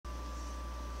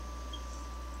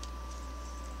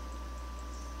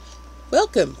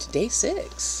Welcome to day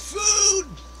 6. Food!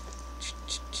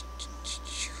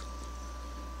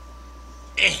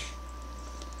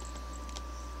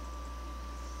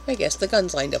 I guess the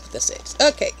gun's lined up with the 6.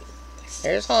 Okay.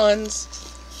 There's Hans.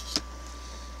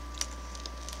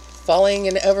 Falling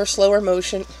in ever slower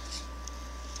motion.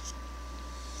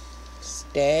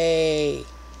 Stay.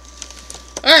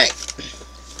 Alright.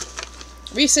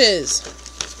 Reese's.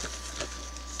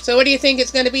 So what do you think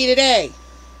it's going to be today?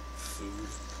 Food.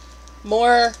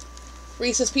 More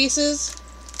Reese's Pieces?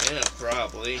 Yeah,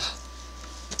 probably.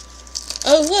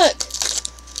 Oh, look.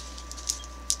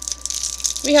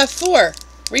 We have 4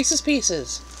 Reese's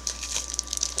Pieces.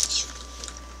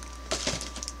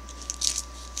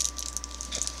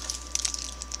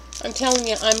 I'm telling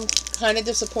you, I'm kind of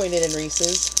disappointed in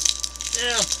Reese's.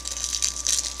 Yeah.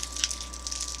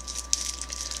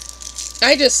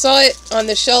 I just saw it on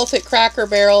the shelf at Cracker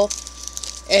Barrel,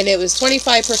 and it was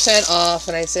 25% off,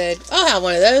 and I said, I'll have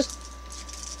one of those.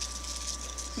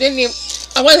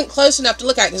 I wasn't close enough to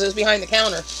look at it because it was behind the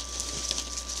counter.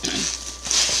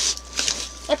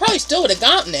 I probably still would have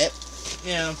gotten it.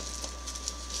 Yeah.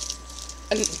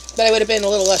 But I would have been a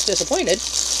little less disappointed.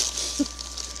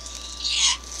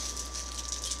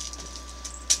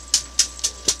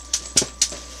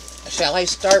 Shall I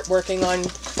start working on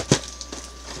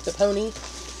the pony?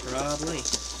 Probably.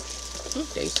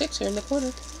 Day 6 here in the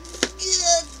corner. God,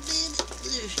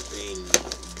 this thing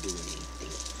won't do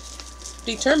anything.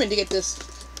 Determined to get this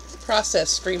process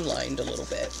streamlined a little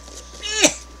bit.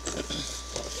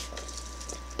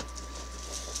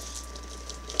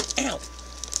 Ow.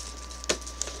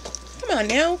 Come on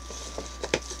now.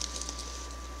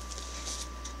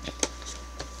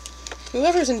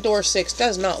 Whoever's in door 6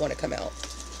 does not want to come out.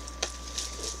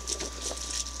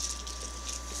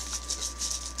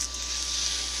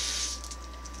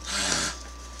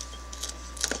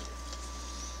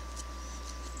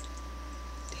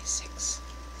 Day 6.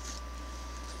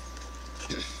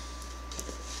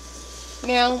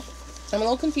 Now, I'm a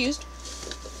little confused,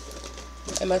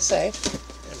 I must say.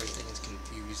 Everything is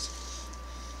confused.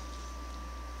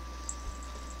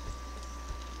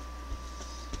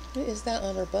 What is that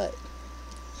on her butt?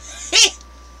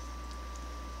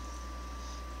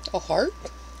 A heart?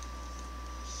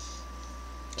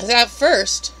 Because at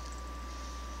first,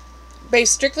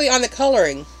 based strictly on the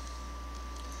coloring,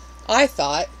 I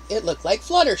thought it looked like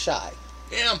Fluttershy.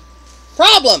 Yeah.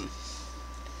 Problem!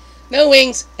 No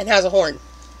wings and has a horn.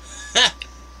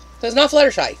 So it's not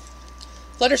Fluttershy.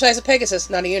 Fluttershy is a Pegasus,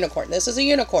 not a unicorn. This is a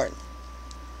unicorn.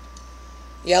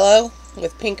 Yellow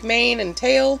with pink mane and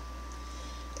tail.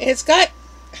 And it's got...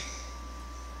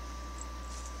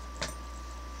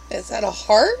 Is that a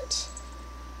heart?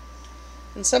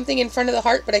 And something in front of the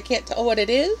heart, but I can't tell what it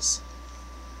is.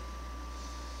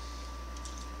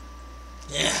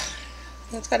 Yeah.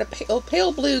 It's got a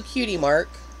pale blue cutie mark,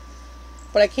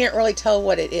 but I can't really tell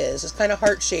what it is. It's kind of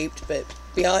heart-shaped, but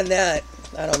beyond that,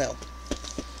 I don't know.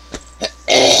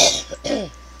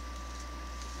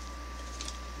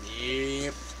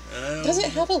 Yep. Does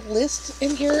it have a list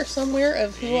in here somewhere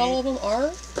of who all of them are?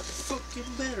 Fucking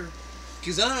better.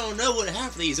 Because I don't know what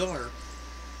half of these are.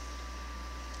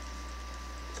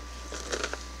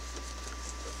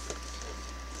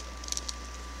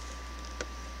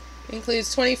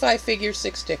 Includes 25 figures,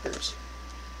 6 stickers.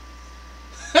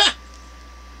 Ha!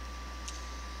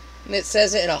 And it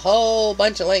says it in a whole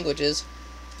bunch of languages.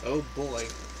 Oh boy.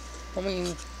 I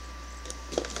mean...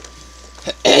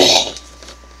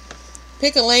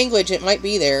 Pick a language, it might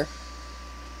be there.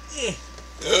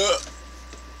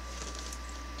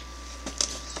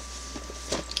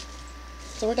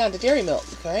 So we're down to dairy milk,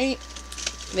 right?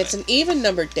 And it's an even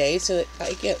numbered day, so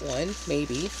I get one,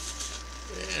 maybe.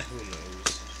 Yeah, who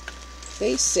knows?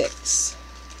 Day 6.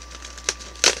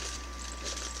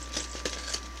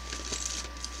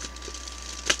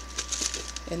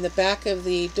 In the back of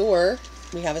the door,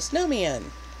 we have a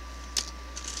snowman.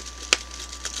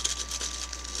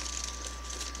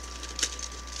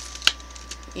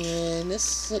 And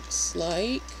this looks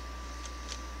like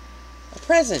a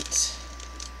present.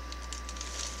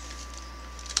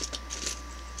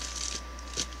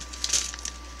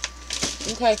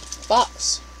 Okay,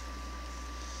 box.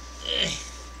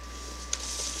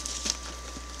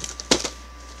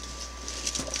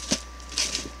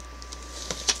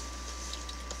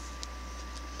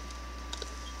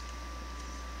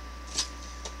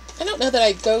 I don't know that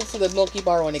I'd go for the Milky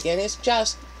Bar one again. It's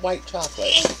just white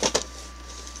chocolate.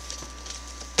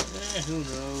 Who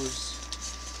knows?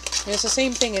 And it's the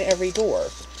same thing in every door.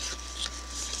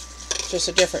 Just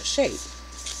a different shape.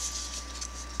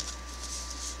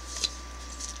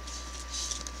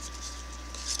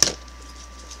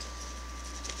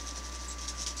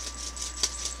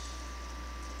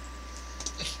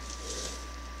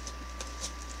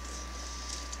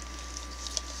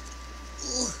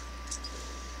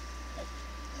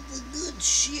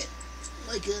 shit.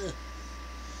 Like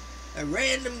a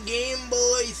random Game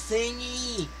Boy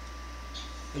thingy.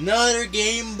 Another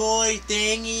Game Boy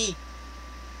thingy.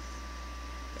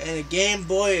 And a Game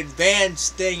Boy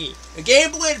Advance thingy. A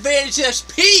Game Boy Advance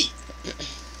SP!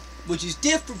 Which is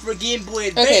different from Game Boy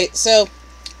Advance. Okay, so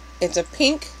it's a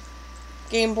pink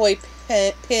Game Boy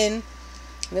pin.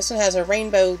 This one has a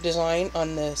rainbow design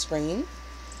on the screen.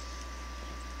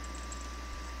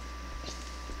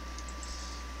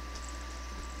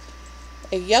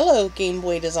 A yellow Game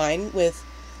Boy design with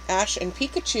Ash and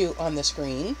Pikachu on the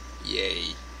screen.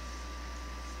 Yay.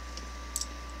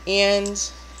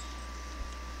 And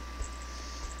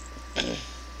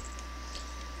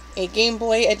a Game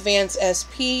Boy Advance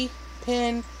SP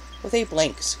pin with a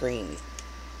blank screen.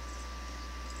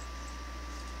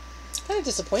 Kind of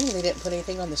disappointing they didn't put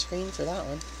anything on the screen for that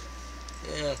one.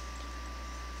 Yeah.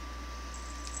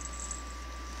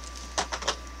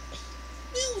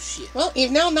 Oh, shit. Well,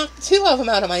 you've now knocked 2 of them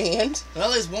out of my hand.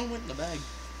 Well, there's one went in the bag.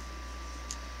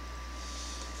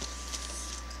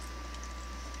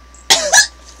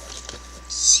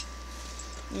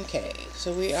 Okay,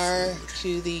 so we are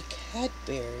to the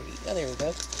Cadbury. Oh, there we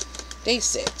go. Day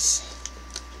 6.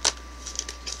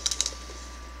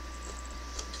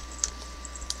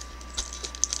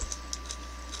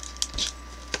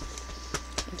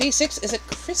 Day 6 is a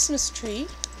Christmas tree.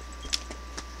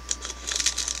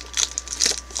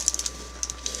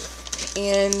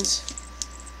 And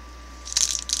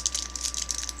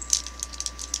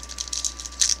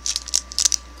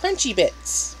Crunchy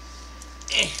Bits.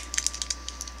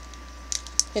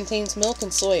 Contains milk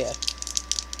and soya.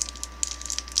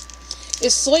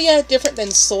 Is soya different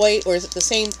than soy, or is it the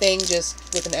same thing, just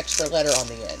with an extra letter on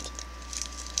the end?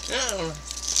 I don't know.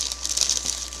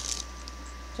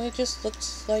 So it just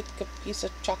looks like a piece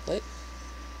of chocolate.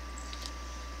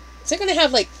 Is it going to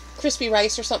have, like, crispy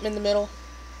rice or something in the middle?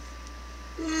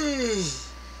 I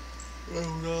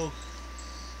don't know.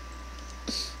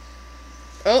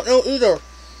 I don't know either.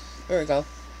 There we go.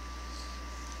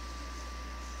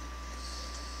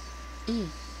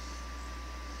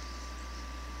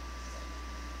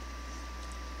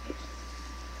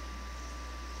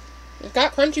 It's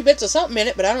got crunchy bits of something in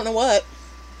it, but I don't know what.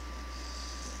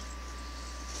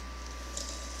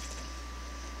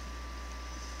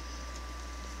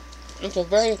 It's a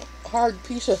very hard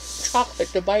piece of chocolate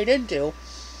to bite into.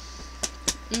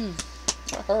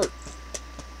 That hurt.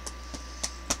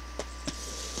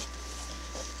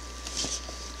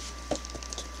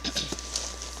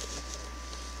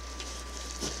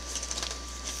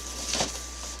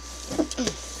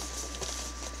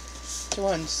 So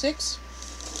on 6?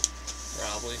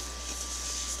 Probably.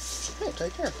 Oh, it's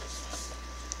right there.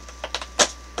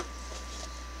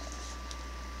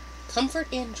 Comfort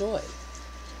and joy.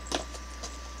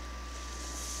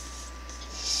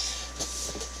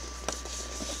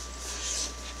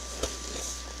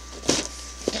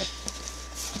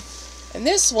 And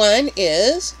this one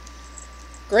is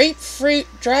grapefruit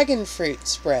dragon fruit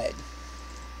spread.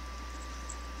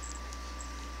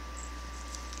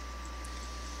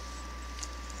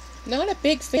 Not a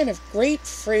big fan of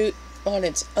grapefruit on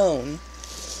its own.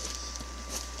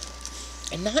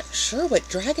 I'm not sure what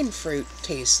dragon fruit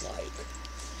tastes like.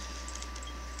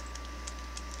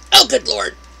 Oh, good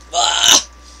lord! Ah!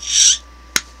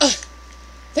 I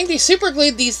think they super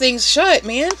glued these things shut,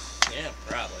 man. Yeah,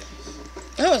 probably.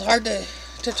 That was hard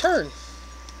to turn.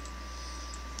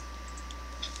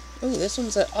 Ooh, this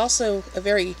one's also a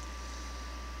very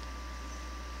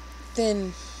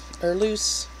thin or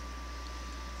loose.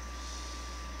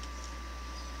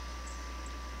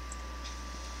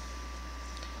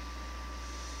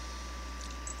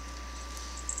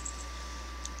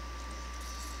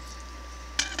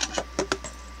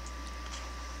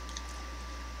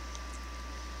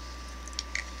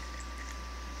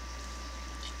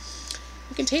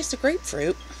 You can taste the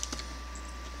grapefruit.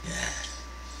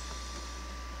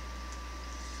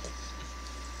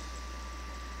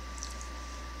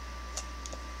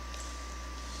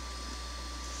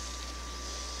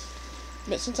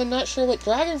 But since I'm not sure what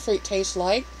dragon fruit tastes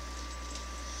like,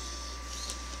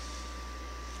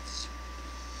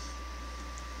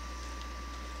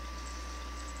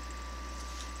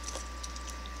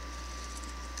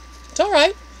 it's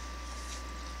alright.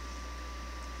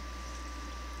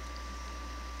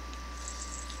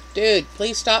 Dude,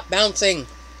 please stop bouncing.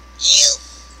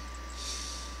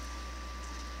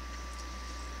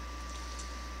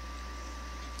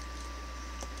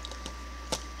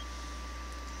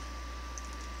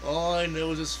 All I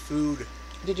know is this food.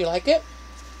 Did you like it?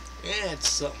 Yeah, it's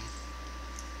something.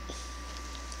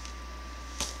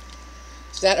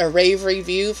 Is that a rave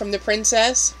review from the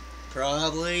princess?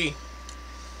 Probably.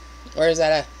 Or is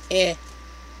that a eh?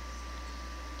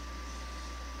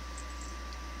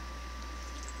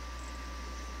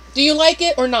 Do you like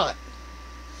it or not?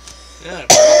 Yeah,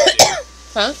 probably.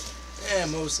 Huh? Yeah,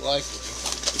 most likely.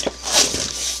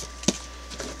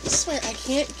 I swear, I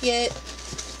can't get...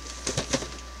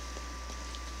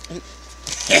 I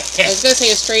was going to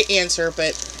say a straight answer,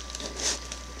 but...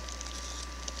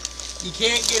 You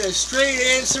can't get a straight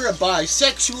answer, a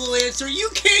bisexual answer. You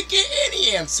can't get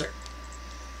any answer.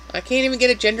 I can't even get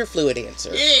a gender fluid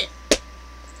answer. Yeah.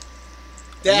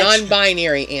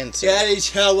 Non-binary answer. That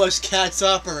is how us cats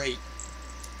operate.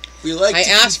 We like I to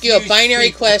ask you a confuse binary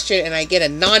people. question and I get a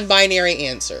non-binary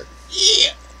answer.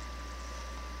 Yeah.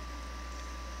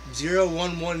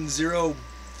 0110.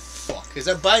 Fuck. Is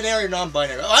that binary or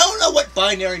non-binary? I don't know what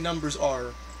binary numbers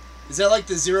are. Is that like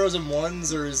the zeros and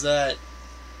ones, or is that...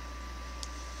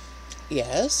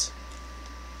 Yes.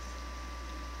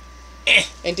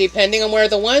 And depending on where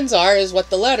the ones are is what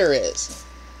the letter is.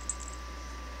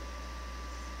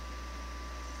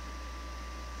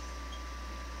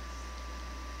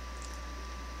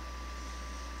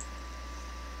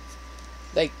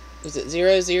 Like, was it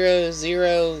 0, 0,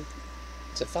 0?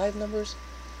 Is it 5 numbers?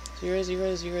 0,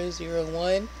 0, 0, 0,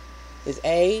 1 is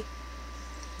A.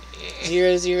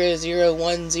 0, 0, 0,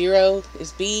 1, 0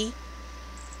 is B.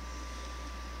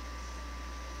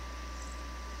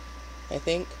 I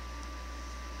think.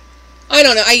 I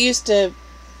don't know. I used to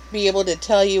be able to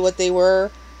tell you what they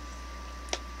were.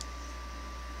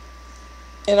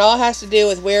 It all has to do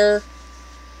with where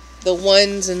the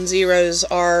ones and zeros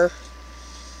are.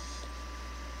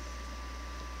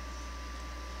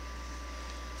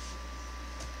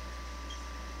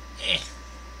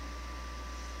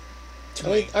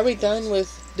 Are we done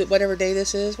with whatever day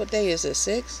this is? What day is this?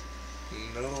 6?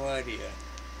 No idea.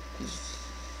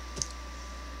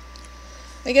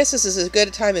 I guess this is as good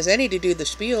a time as any to do the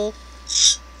spiel.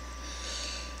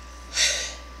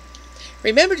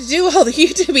 Remember to do all the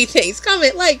YouTube-y things.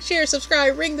 Comment, like, share,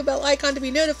 subscribe, ring the bell icon to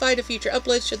be notified of future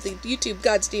uploads should the YouTube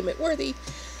gods deem it worthy.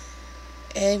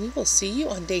 And we will see you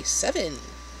on day 7.